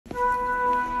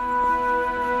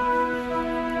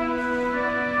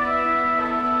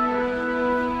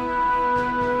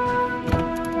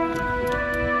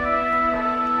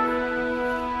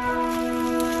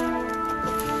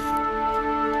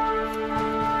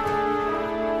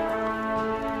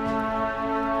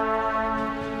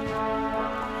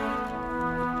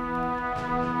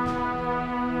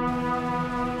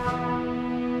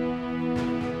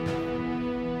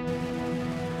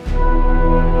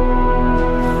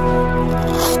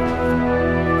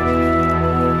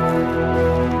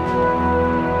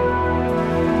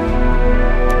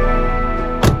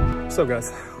What's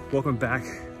up guys, welcome back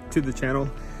to the channel.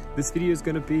 This video is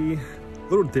going to be a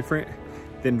little different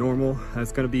than normal.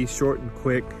 It's going to be short and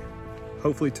quick,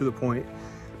 hopefully to the point,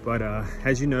 but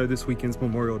as you know, this weekend's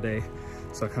Memorial Day,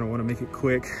 so I kind of want to make it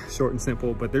quick, short and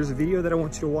simple. But there's a video that I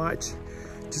want you to watch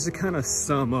just to kind of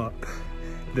sum up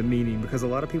the meaning, because a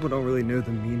lot of people don't really know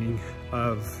the meaning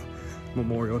of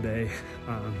Memorial Day.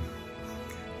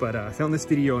 But I found this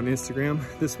video on Instagram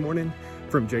this morning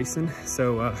from Jason,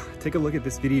 so take a look at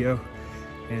this video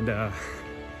and I'll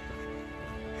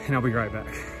be right back.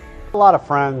 A lot of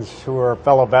friends who are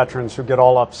fellow veterans who get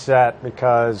all upset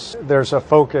because there's a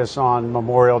focus on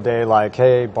Memorial Day, like,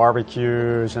 hey,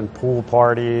 barbecues and pool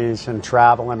parties and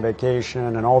travel and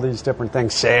vacation and all these different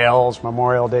things, sales,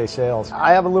 Memorial Day sales.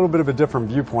 I have a little bit of a different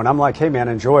viewpoint. I'm like, hey man,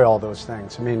 enjoy all those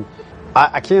things. I mean,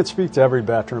 I can't speak to every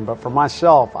veteran, but for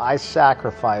myself, I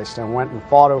sacrificed and went and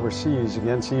fought overseas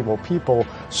against evil people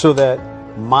so that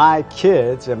my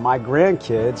kids and my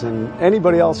grandkids and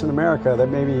anybody else in America that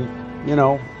maybe, you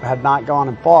know, had not gone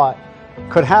and fought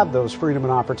could have those freedom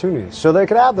and opportunities. So they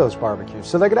could have those barbecues,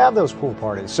 so they could have those pool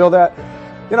parties, so that,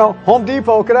 you know, Home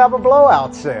Depot could have a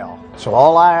blowout sale. So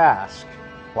all I ask,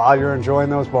 while you're enjoying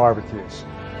those barbecues,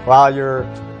 while you're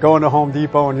going to Home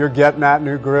Depot and you're getting that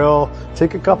new grill,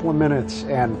 take a couple of minutes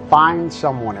and find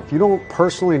someone. If you don't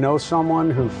personally know someone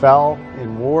who fell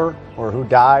in war or who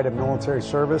died in military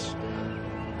service,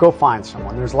 go find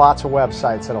someone. There's lots of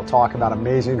websites that'll talk about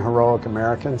amazing, heroic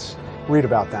Americans. Read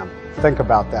about them, think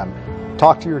about them,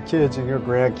 talk to your kids and your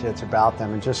grandkids about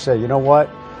them, and just say, you know what,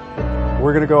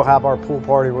 we're gonna go have our pool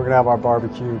party, we're gonna have our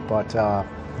barbecue, but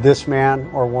this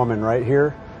man or woman right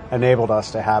here enabled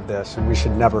us to have this, and we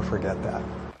should never forget that.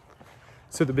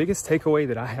 So the biggest takeaway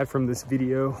that I had from this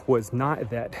video was not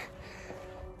that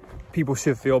people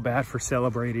should feel bad for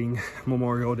celebrating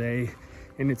Memorial Day,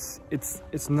 and it's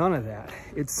none of that.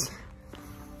 It's,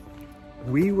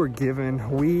 we were given,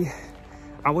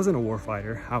 I wasn't a war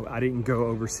fighter. I didn't go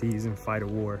overseas and fight a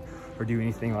war or do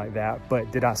anything like that, but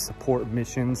did I support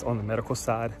missions on the medical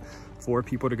side for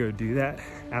people to go do that?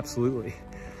 Absolutely.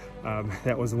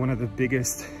 That was one of the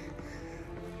biggest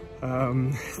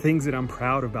things that I'm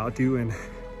proud about doing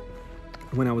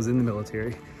when I was in the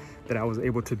military, that I was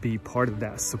able to be part of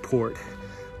that support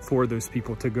for those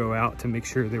people to go out to make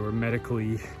sure they were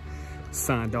medically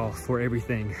signed off for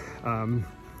everything.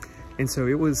 And so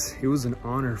it was an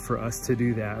honor for us to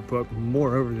do that. But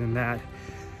moreover than that,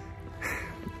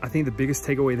 I think the biggest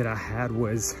takeaway that I had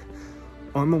was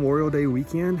on Memorial Day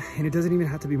weekend, and it doesn't even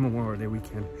have to be Memorial Day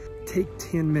weekend, take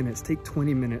 10 minutes, take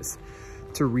 20 minutes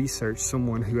to research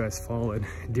someone who has fallen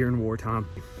during wartime,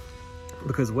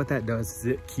 because what that does is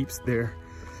it keeps their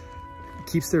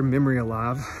memory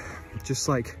alive, just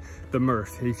like the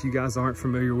Murph. If you guys aren't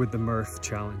familiar with the Murph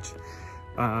challenge,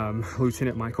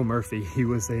 Lieutenant Michael Murphy, he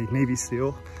was a Navy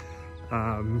SEAL.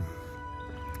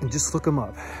 Just look him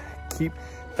up.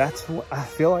 That's what I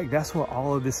feel like, that's what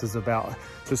all of this is about.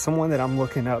 So someone that I'm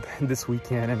looking up this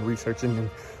weekend and researching and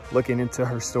looking into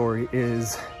her story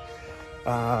is,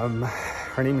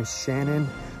 her name is Shannon.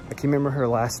 I can't remember her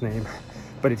last name,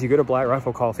 but if you go to Black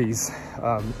Rifle Coffee's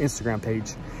Instagram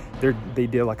page, they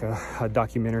did like a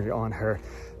documentary on her.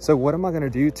 So what am I gonna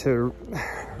do to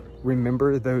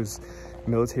remember those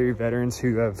military veterans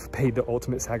who have paid the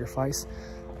ultimate sacrifice?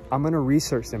 I'm gonna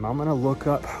research them. I'm gonna look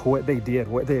up what they did,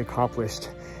 what they accomplished,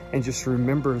 and just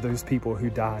remember those people who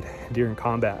died during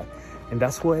combat. And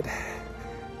that's what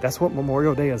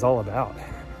Memorial Day is all about.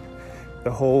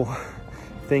 The whole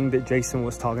thing that Jason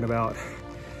was talking about,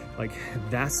 like,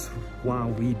 that's why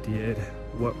we did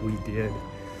what we did.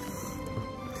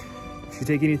 If you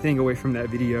take anything away from that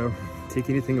video, take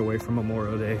anything away from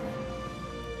Memorial Day,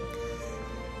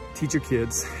 teach your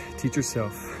kids, teach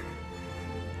yourself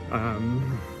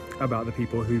about the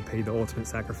people who paid the ultimate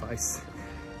sacrifice.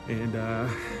 And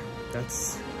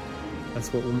that's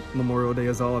what Memorial Day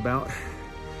is all about.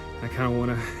 I kind of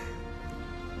want to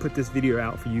put this video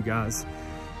out for you guys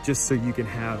just so you can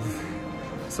have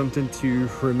something to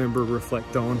remember,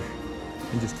 reflect on,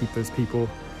 and just keep those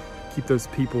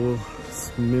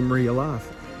people's memory alive.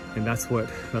 And that's what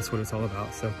it's all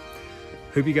about. So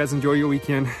hope you guys enjoy your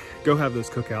weekend. Go have those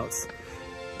cookouts,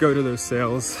 go to those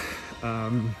sales,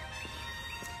 and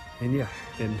yeah,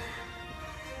 and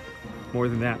more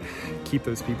than that, keep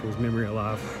those people's memory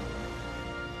alive.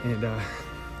 And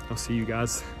I'll see you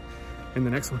guys in the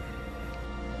next one.